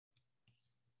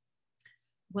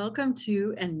Welcome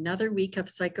to another week of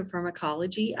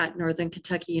Psychopharmacology at Northern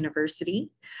Kentucky University.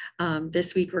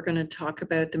 This week we're going to talk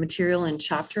about the material in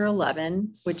Chapter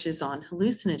 11, which is on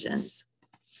hallucinogens.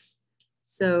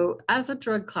 So as a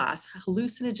drug class,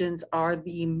 hallucinogens are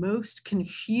the most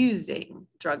confusing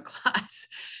drug class.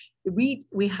 We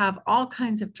have all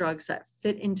kinds of drugs that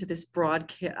fit into this broad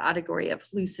category of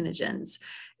hallucinogens,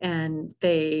 and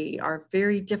they are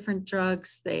very different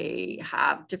drugs. They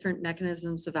have different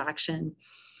mechanisms of action.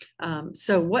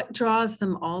 So what draws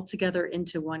them all together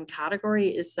into one category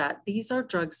is that these are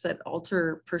drugs that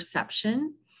alter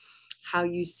perception, how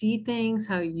you see things,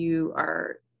 how you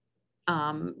are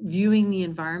viewing the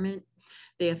environment.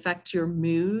 They affect your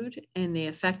mood and they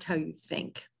affect how you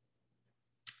think.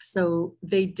 So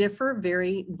they differ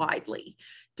very widely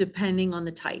depending on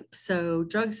the type. So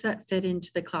drugs that fit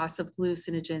into the class of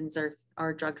hallucinogens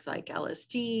are drugs like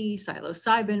LSD,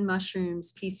 psilocybin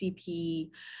mushrooms, PCP,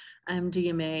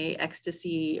 MDMA,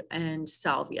 ecstasy, and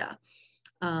salvia.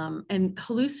 And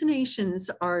hallucinations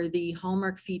are the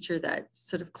hallmark feature that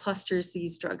sort of clusters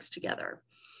these drugs together.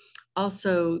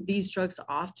 Also, these drugs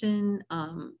often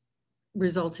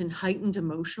result in heightened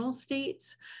emotional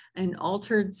states and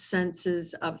altered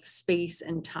senses of space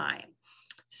and time.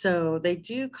 So they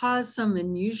do cause some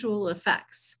unusual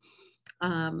effects.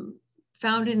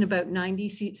 Found in about 90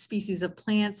 species of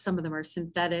plants. Some of them are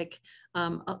synthetic.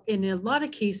 In a lot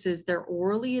of cases, they're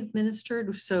orally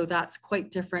administered, so that's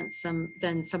quite different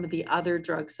than some of the other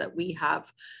drugs that we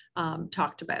have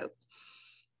talked about.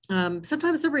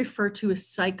 Sometimes they're referred to as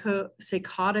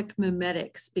psychotic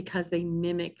mimetics because they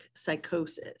mimic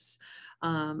psychosis.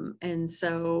 And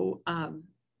so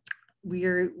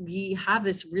we have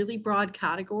this really broad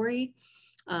category,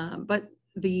 but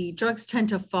the drugs tend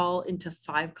to fall into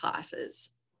 5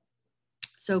 classes.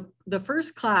 So the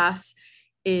first class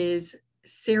is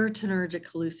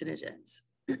serotonergic hallucinogens.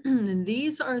 And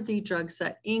these are the drugs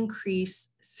that increase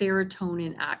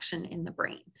serotonin action in the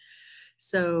brain.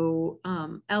 So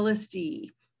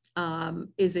LSD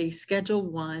is a Schedule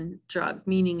 1 drug,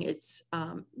 meaning it's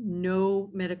no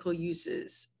medical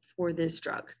uses for this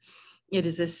drug. It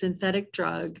is a synthetic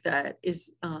drug that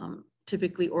is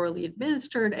typically orally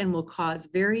administered and will cause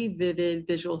very vivid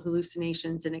visual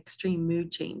hallucinations and extreme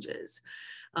mood changes.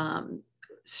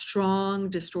 Strong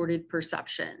distorted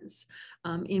perceptions,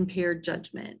 impaired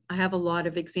judgment. I have a lot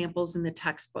of examples in the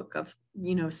textbook of,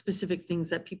 specific things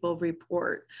that people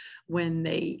report when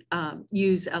they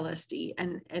use LSD.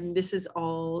 And this is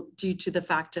all due to the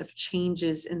fact of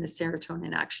changes in the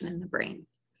serotonin action in the brain.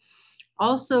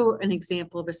 Also, an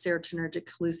example of a serotonergic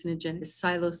hallucinogen is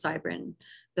psilocybin.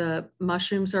 The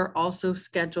mushrooms are also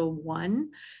Schedule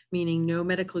 1, meaning no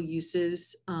medical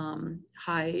uses,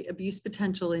 high abuse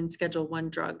potential in Schedule 1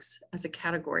 drugs as a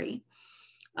category.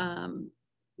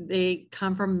 They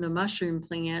come from the mushroom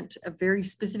plant, a very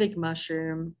specific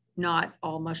mushroom. Not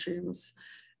all mushrooms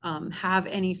have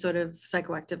any sort of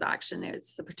psychoactive action.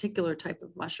 It's the particular type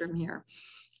of mushroom here.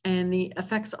 And the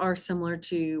effects are similar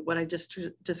to what I just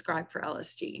described for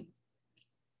LSD.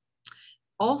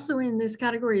 Also in this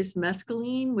category is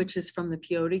mescaline, which is from the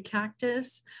peyote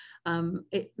cactus.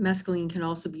 Mescaline can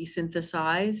also be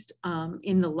synthesized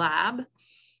in the lab.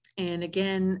 And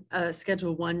again, a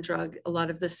Schedule 1 drug, a lot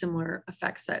of the similar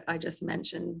effects that I just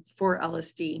mentioned for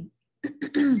LSD.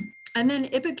 And then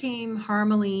ibogaine,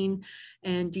 harmaline,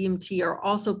 and DMT are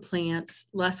also plants,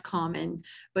 less common,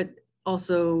 but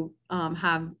also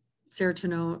have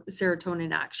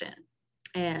serotonin action,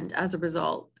 and as a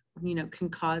result, can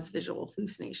cause visual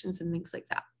hallucinations and things like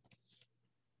that.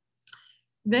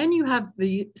 Then you have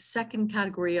the second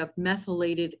category of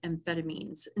methylated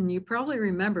amphetamines, and you probably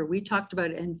remember we talked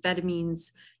about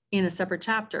amphetamines in a separate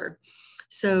chapter.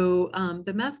 So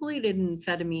the methylated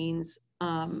amphetamines,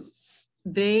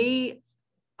 they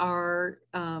are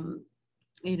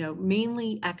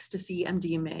mainly ecstasy,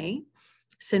 MDMA,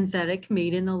 synthetic,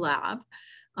 made in the lab.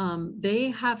 They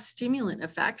have stimulant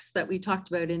effects that we talked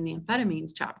about in the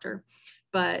amphetamines chapter,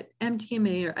 but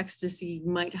MDMA or ecstasy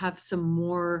might have some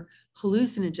more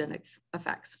hallucinogenic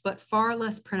effects, but far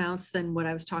less pronounced than what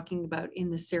I was talking about in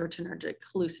the serotonergic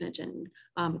hallucinogen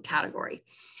category.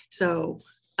 So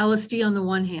LSD on the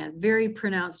one hand, very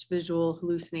pronounced visual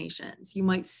hallucinations. You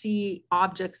might see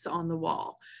objects on the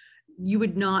wall. You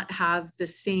would not have the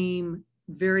same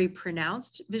very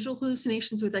pronounced visual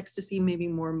hallucinations with ecstasy, maybe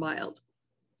more mild.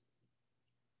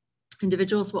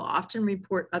 Individuals will often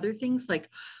report other things like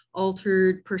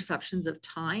altered perceptions of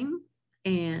time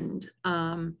and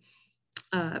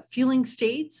feeling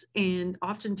states. And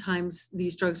oftentimes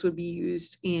these drugs would be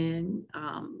used in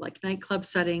like nightclub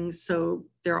settings. So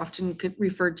they're often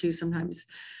referred to sometimes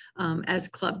as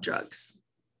club drugs.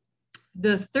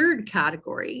 The third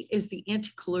category is the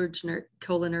anticholinergic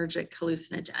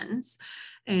hallucinogens,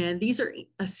 and these are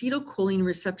acetylcholine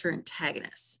receptor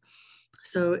antagonists.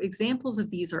 So examples of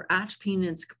these are atropine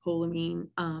and scopolamine.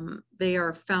 They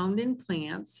are found in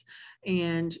plants,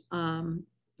 and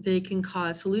they can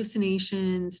cause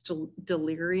hallucinations,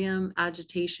 delirium,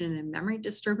 agitation, and memory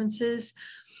disturbances.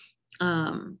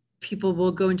 People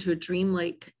will go into a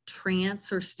dreamlike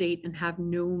trance or state and have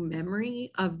no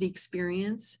memory of the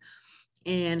experience.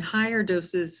 And higher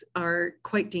doses are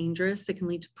quite dangerous. They can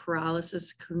lead to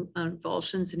paralysis,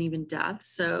 convulsions, and even death.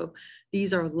 So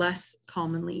these are less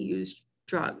commonly used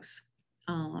drugs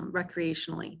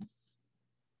recreationally.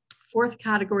 Fourth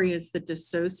category is the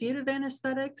dissociative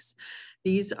anesthetics.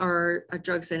 These are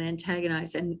drugs that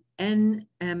antagonize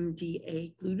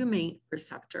NMDA glutamate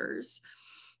receptors.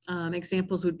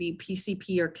 Examples would be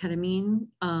PCP or ketamine.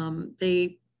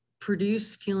 They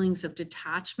produce feelings of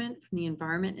detachment from the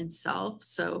environment itself.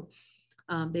 So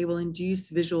they will induce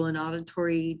visual and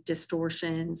auditory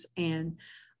distortions, and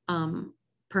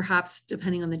perhaps,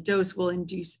 depending on the dose, will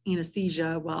induce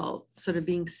anesthesia while sort of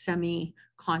being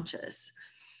semi-conscious.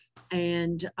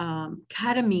 And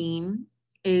ketamine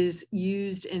is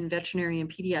used in veterinary and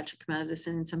pediatric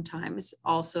medicine, and sometimes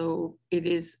also it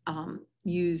is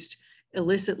used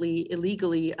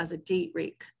illegally as a date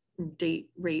rape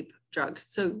drug.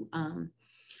 So,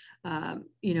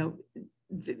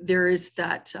 there is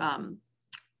that,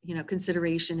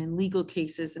 consideration in legal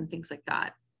cases and things like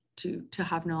that to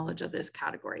have knowledge of this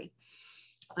category.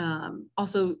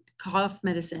 Also, cough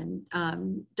medicine,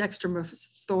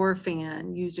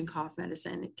 dextromethorphan used in cough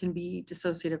medicine, it can be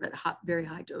dissociative at very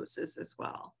high doses as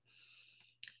well.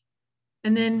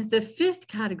 And then the fifth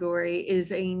category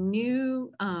is a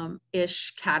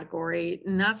new-ish category,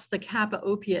 and that's the kappa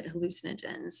opiate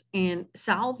hallucinogens. And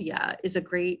salvia is a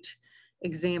great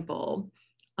example.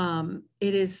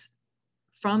 It is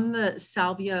from the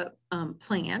salvia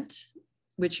plant,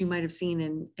 which you might have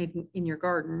seen in your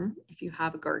garden, if you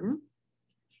have a garden.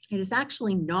 It is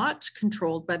actually not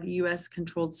controlled by the U.S.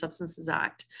 Controlled Substances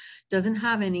Act. Doesn't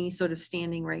have any sort of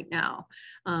standing right now.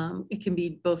 It can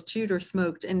be both chewed or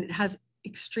smoked, and it has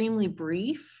extremely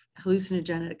brief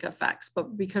hallucinogenic effects,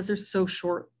 but because they're so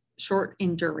short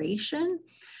in duration,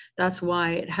 that's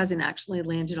why it hasn't actually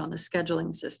landed on the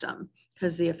scheduling system,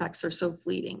 because the effects are so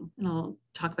fleeting. And I'll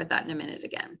talk about that in a minute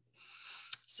again.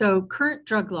 So current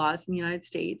drug laws in the United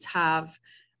States have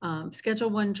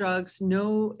Schedule I drugs,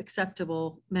 no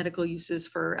acceptable medical uses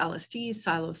for LSD,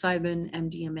 psilocybin,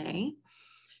 MDMA.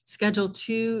 Schedule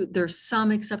II, there's some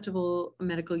acceptable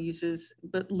medical uses,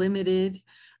 but limited,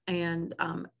 and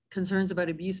concerns about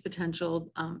abuse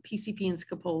potential. PCP and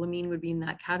scopolamine would be in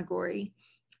that category.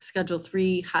 Schedule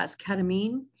III has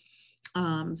ketamine.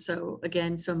 So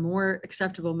again, some more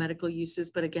acceptable medical uses,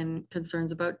 but again,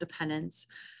 concerns about dependence.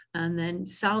 And then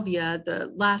salvia,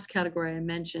 the last category I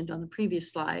mentioned on the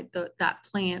previous slide, that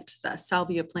plant, the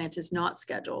salvia plant, is not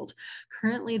scheduled.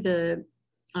 Currently, the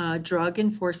Drug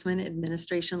Enforcement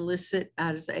Administration lists it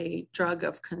as a drug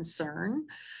of concern.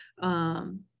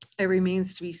 It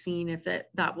remains to be seen if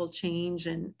that will change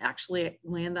and actually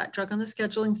land that drug on the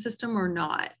scheduling system or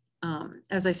not.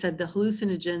 As I said, the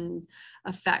hallucinogen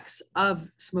effects of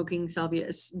smoking salvia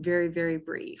is very, very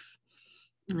brief.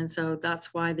 And so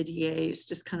that's why the DEA is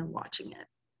just kind of watching it.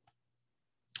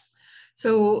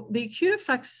 So the acute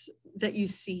effects that you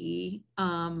see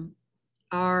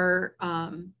are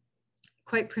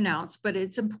quite pronounced, but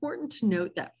it's important to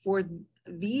note that for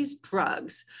these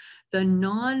drugs, the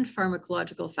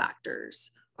non-pharmacological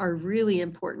factors are really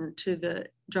important to the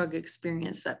drug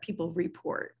experience that people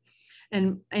report.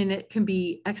 And it can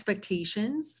be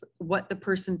expectations, what the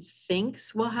person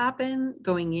thinks will happen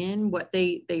going in, what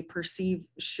they perceive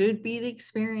should be the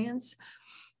experience,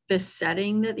 the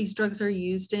setting that these drugs are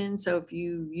used in. So if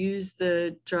you use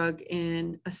the drug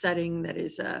in a setting that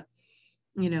is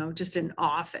just an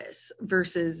office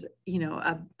versus,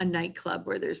 a nightclub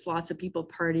where there's lots of people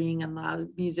partying and loud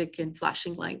music and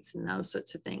flashing lights and those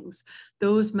sorts of things,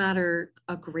 those matter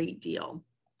a great deal.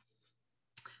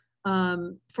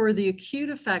 For the acute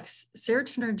effects,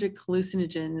 serotonergic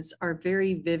hallucinogens are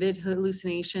very vivid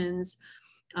hallucinations.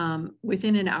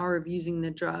 Within an hour of using the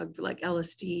drug, like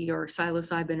LSD or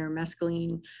psilocybin or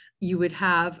mescaline, you would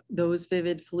have those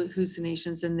vivid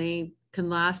hallucinations, and they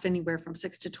can last anywhere from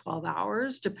 6 to 12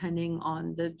 hours, depending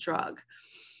on the drug.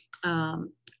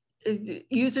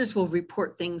 Users will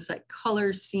report things like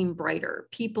colors seem brighter,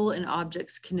 people and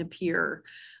objects can appear.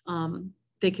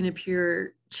 They can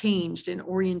appear changed in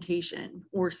orientation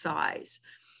or size.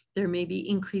 There may be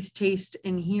increased taste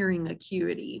and hearing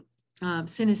acuity.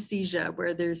 synesthesia,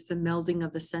 where there's the melding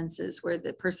of the senses, where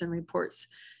the person reports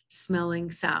smelling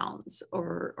sounds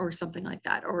or something like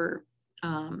that, or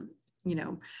you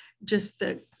know, just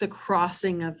the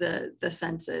crossing of the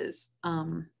senses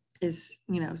is,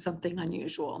 you know, something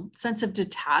unusual. Sense of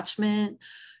detachment,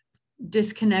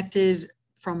 disconnected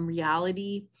from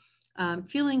reality,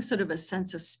 feeling sort of a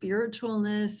sense of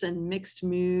spiritualness and mixed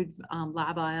mood,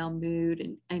 labile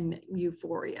mood, and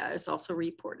euphoria is also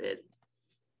reported.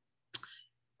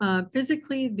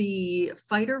 Physically, the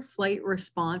fight or flight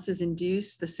response is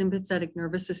induced. The sympathetic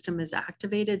nervous system is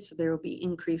activated, so there will be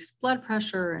increased blood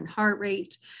pressure and heart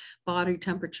rate, body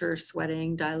temperature,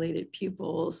 sweating, dilated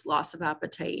pupils, loss of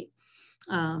appetite.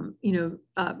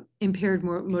 Impaired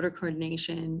motor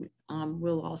coordination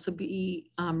will also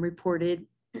be reported.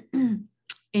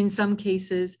 In some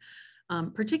cases,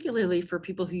 particularly for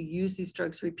people who use these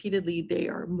drugs repeatedly, they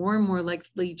are more and more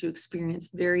likely to experience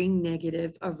very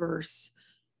negative, averse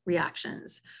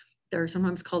reactions. They're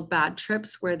sometimes called bad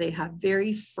trips, where they have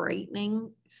very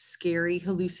frightening, scary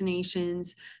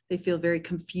hallucinations. They feel very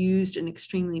confused and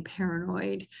extremely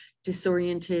paranoid,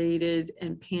 disorientated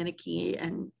and panicky,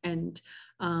 and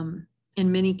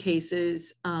in many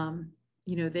cases,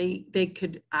 they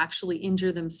could actually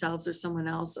injure themselves or someone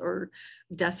else, or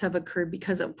deaths have occurred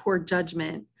because of poor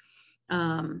judgment.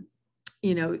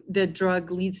 The drug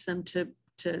leads them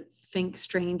to think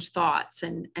strange thoughts,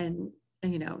 and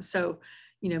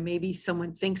maybe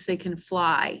someone thinks they can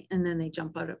fly and then they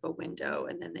jump out of a window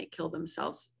and then they kill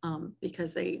themselves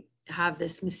because they have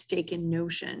this mistaken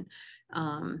notion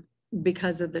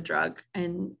because of the drug.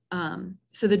 And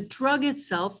so the drug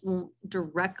itself won't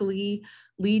directly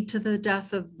lead to the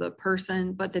death of the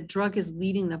person, but the drug is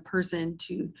leading the person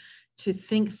to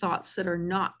think thoughts that are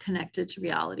not connected to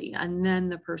reality. And then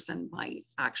the person might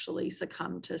actually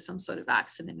succumb to some sort of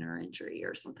accident or injury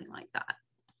or something like that.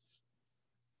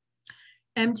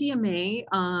 MDMA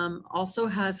also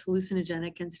has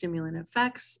hallucinogenic and stimulant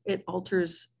effects. It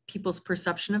alters people's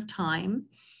perception of time.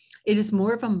 It is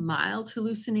more of a mild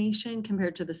hallucination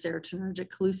compared to the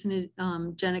serotonergic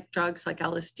hallucinogenic drugs like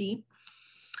LSD.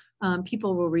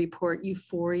 People will report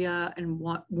euphoria and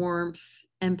warmth,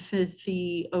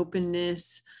 empathy,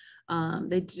 openness.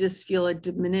 They just feel a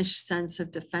diminished sense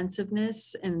of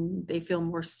defensive-ness, and they feel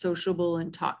more sociable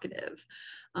and talkative.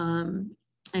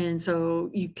 And so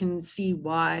you can see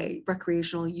why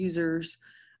recreational users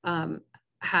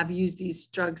have used these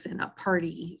drugs in a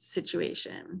party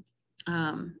situation.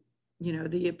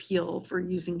 The appeal for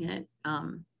using it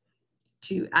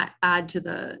to add to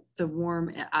the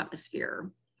warm atmosphere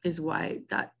is why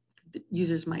that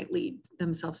users might lead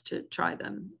themselves to try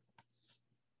them.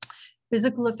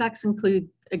 Physical effects include,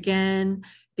 again,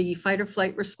 the fight or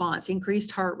flight response, increased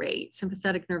heart rate,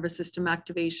 sympathetic nervous system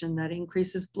activation that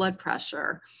increases blood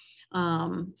pressure,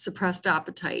 suppressed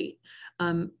appetite.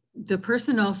 The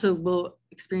person also will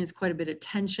experience quite a bit of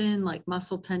tension, like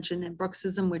muscle tension and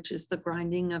bruxism, which is the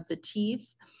grinding of the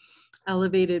teeth,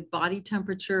 elevated body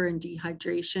temperature and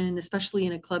dehydration, especially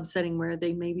in a club setting where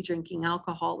they may be drinking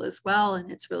alcohol as well,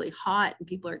 and it's really hot and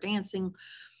people are dancing.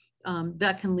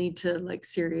 That can lead to like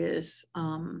serious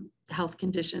health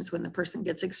conditions when the person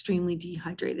gets extremely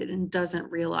dehydrated and doesn't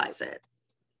realize it.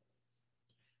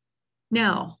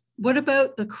 Now, what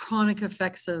about the chronic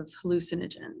effects of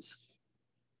hallucinogens?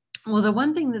 Well, the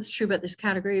one thing that's true about this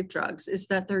category of drugs is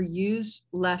that they're used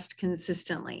less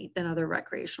consistently than other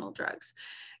recreational drugs.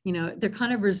 They're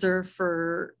kind of reserved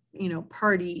for,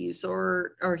 parties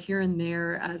or here and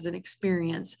there as an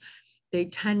experience. They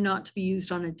tend not to be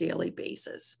used on a daily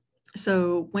basis.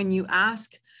 So when you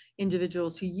ask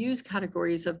individuals who use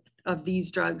categories of these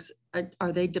drugs,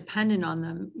 are they dependent on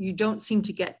them? You don't seem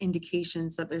to get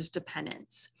indications that there's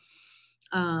dependence.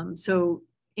 So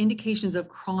indications of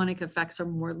chronic effects are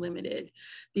more limited.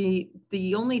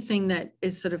 The only thing that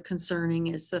is sort of concerning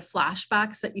is the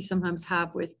flashbacks that you sometimes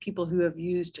have with people who have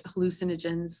used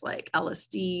hallucinogens like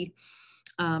LSD,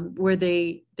 where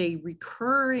they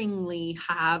recurringly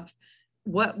have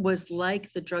what was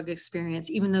like the drug experience,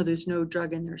 even though there's no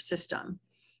drug in their system.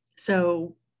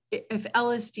 So if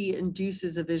LSD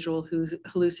induces a visual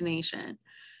hallucination,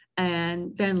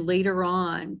 and then later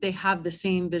on they have the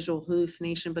same visual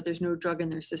hallucination, but there's no drug in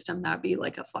their system, that'd be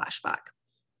like a flashback.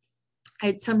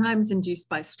 It's sometimes induced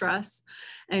by stress,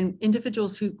 and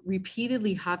individuals who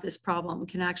repeatedly have this problem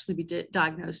can actually be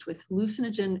diagnosed with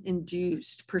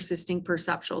hallucinogen-induced persisting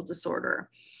perceptual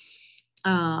disorder.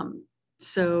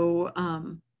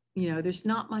 There's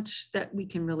not much that we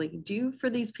can really do for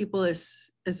these people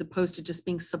as opposed to just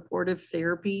being supportive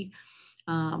therapy.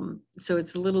 So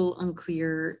it's a little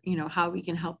unclear, how we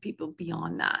can help people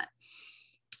beyond that.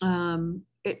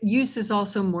 use is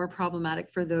also more problematic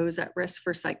for those at risk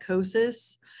for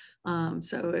psychosis.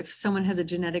 So if someone has a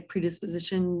genetic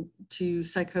predisposition to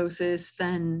psychosis,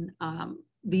 then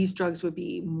these drugs would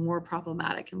be more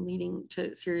problematic and leading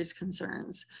to serious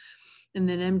concerns. And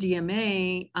then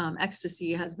MDMA,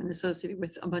 ecstasy, has been associated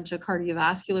with a bunch of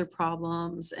cardiovascular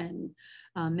problems and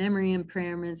memory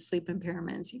impairments, sleep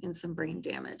impairments, even some brain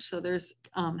damage. So there's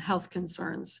health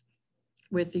concerns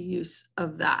with the use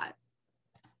of that.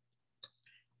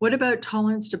 What about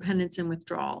tolerance, dependence, and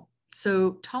withdrawal?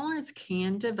 So tolerance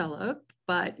can develop,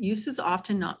 but use is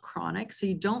often not chronic, so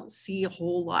you don't see a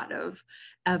whole lot of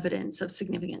evidence of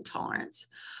significant tolerance.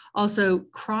 Also,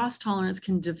 cross tolerance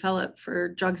can develop for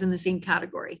drugs in the same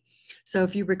category. So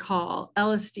if you recall,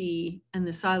 LSD and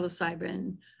the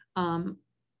psilocybin,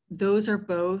 those are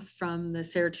both from the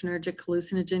serotonergic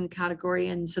hallucinogen category,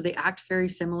 and so they act very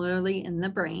similarly in the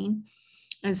brain.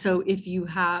 And so if you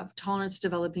have tolerance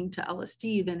developing to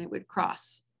LSD, then it would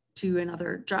cross to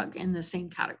another drug in the same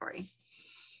category.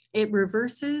 It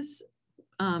reverses,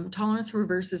 tolerance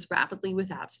reverses rapidly with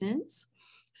abstinence.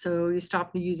 So you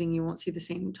stop using, you won't see the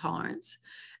same tolerance.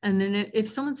 And then if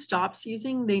someone stops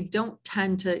using, they don't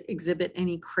tend to exhibit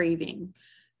any craving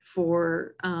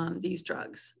for these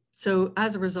drugs. So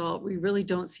as a result, we really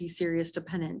don't see serious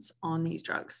dependence on these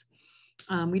drugs.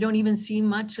 We don't even see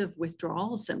much of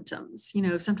withdrawal symptoms. You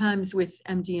know, sometimes with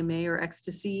MDMA or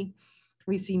ecstasy,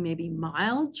 we see maybe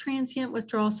mild transient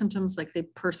withdrawal symptoms, like the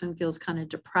person feels kind of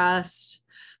depressed,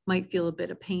 might feel a bit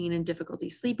of pain and difficulty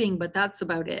sleeping, but that's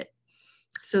about it.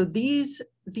 So these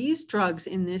drugs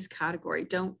in this category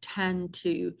don't tend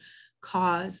to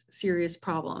cause serious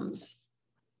problems.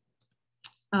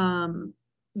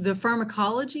 The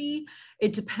pharmacology,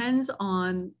 it depends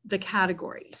on the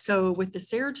category. So with the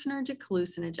serotonergic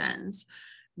hallucinogens,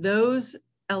 those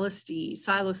LSD,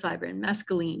 psilocybin,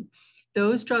 mescaline,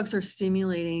 those drugs are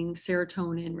stimulating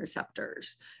serotonin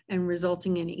receptors and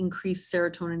resulting in increased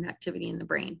serotonin activity in the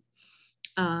brain.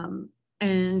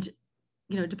 And,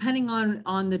 you know, depending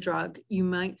on the drug, you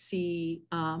might see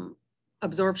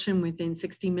absorption within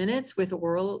 60 minutes with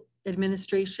oral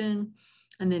administration.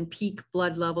 And then peak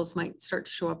blood levels might start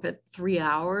to show up at 3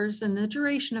 hours. And the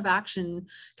duration of action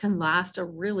can last a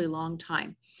really long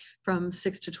time, from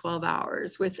 6 to 12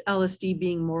 hours, with LSD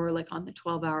being more like on the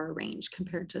 12-hour range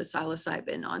compared to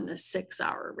psilocybin on the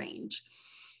 6-hour range.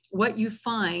 What you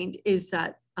find is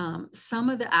that some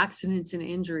of the accidents and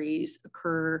injuries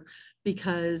occur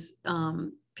because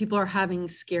people are having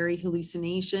scary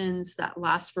hallucinations that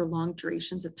last for long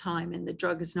durations of time and the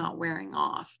drug is not wearing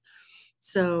off.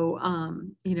 So,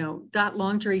 you know, that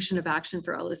long duration of action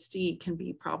for LSD can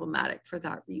be problematic for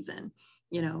that reason.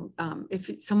 You know,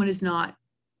 if someone is not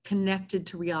connected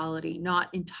to reality, not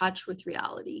in touch with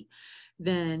reality,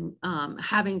 then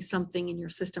having something in your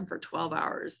system for 12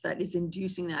 hours that is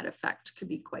inducing that effect could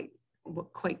be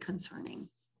quite concerning.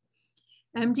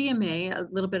 MDMA, a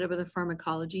little bit of the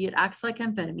pharmacology, it acts like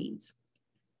amphetamines.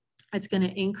 It's going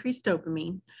to increase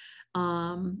dopamine.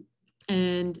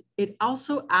 And it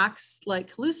also acts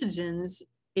like hallucinogens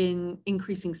in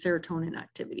increasing serotonin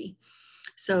activity.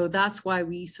 So that's why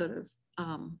we sort of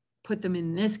put them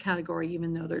in this category,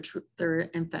 even though they're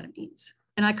amphetamines.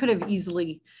 And I could have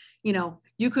easily, you know,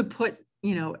 you could put,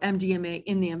 you know, MDMA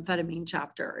in the amphetamine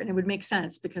chapter and it would make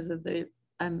sense because of the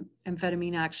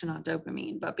amphetamine action on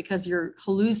dopamine, but because you're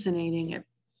hallucinating, it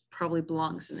probably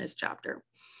belongs in this chapter.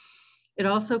 It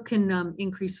also can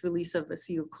increase release of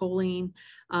acetylcholine,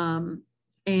 and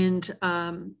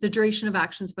the duration of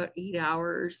action is about 8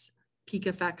 hours. Peak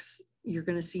effects you're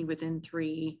going to see within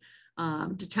 3.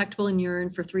 Detectable in urine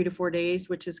for 3 to 4 days,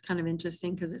 which is kind of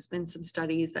interesting because there's been some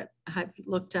studies that have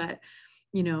looked at,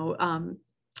 you know,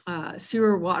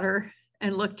 sewer water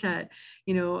and looked at,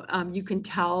 you know, you can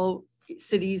tell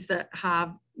cities that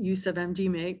have use of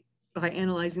MDMA by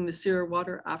analyzing the sewer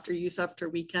water after use, after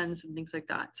weekends and things like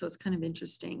that. So it's kind of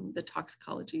interesting, the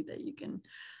toxicology that you can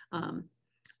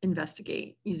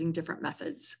investigate using different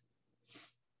methods.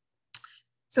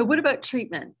 So what about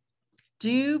treatment?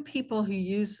 Do people who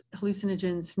use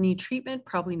hallucinogens need treatment?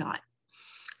 Probably not.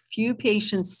 Few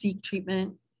patients seek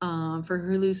treatment for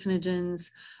hallucinogens.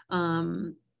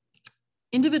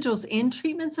 Individuals in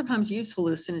treatment sometimes use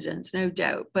hallucinogens, no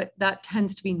doubt, but that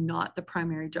tends to be not the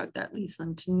primary drug that leads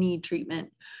them to need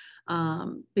treatment.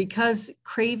 Because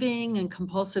craving and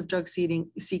compulsive drug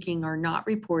seeking are not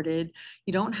reported,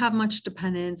 you don't have much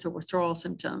dependence or withdrawal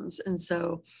symptoms. And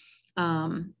so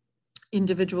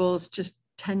individuals just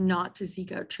tend not to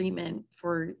seek out treatment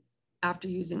after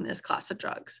using this class of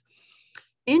drugs.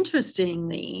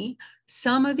 Interestingly,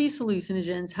 some of these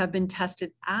hallucinogens have been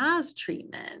tested as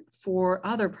treatment for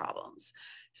other problems.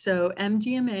 So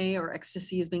MDMA or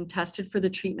ecstasy is being tested for the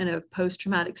treatment of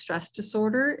post-traumatic stress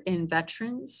disorder in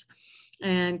veterans.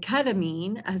 And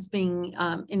ketamine has been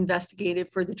investigated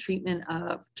for the treatment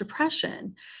of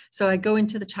depression. So I go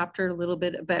into the chapter a little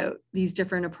bit about these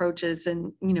different approaches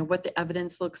and, you know, what the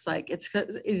evidence looks like. It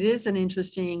is an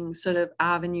interesting sort of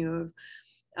avenue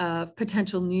of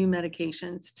potential new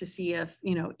medications to see if,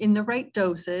 you know, in the right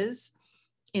doses,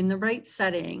 in the right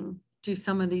setting, do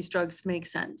some of these drugs make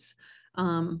sense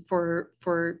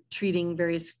for treating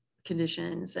various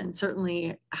conditions. And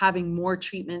certainly having more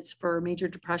treatments for major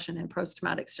depression and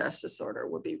post-traumatic stress disorder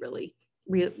would be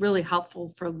really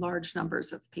helpful for large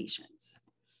numbers of patients.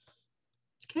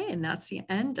 Okay, and that's the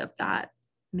end of that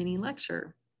mini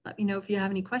lecture. Let me know if you have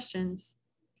any questions.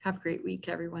 Have a great week,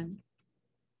 everyone.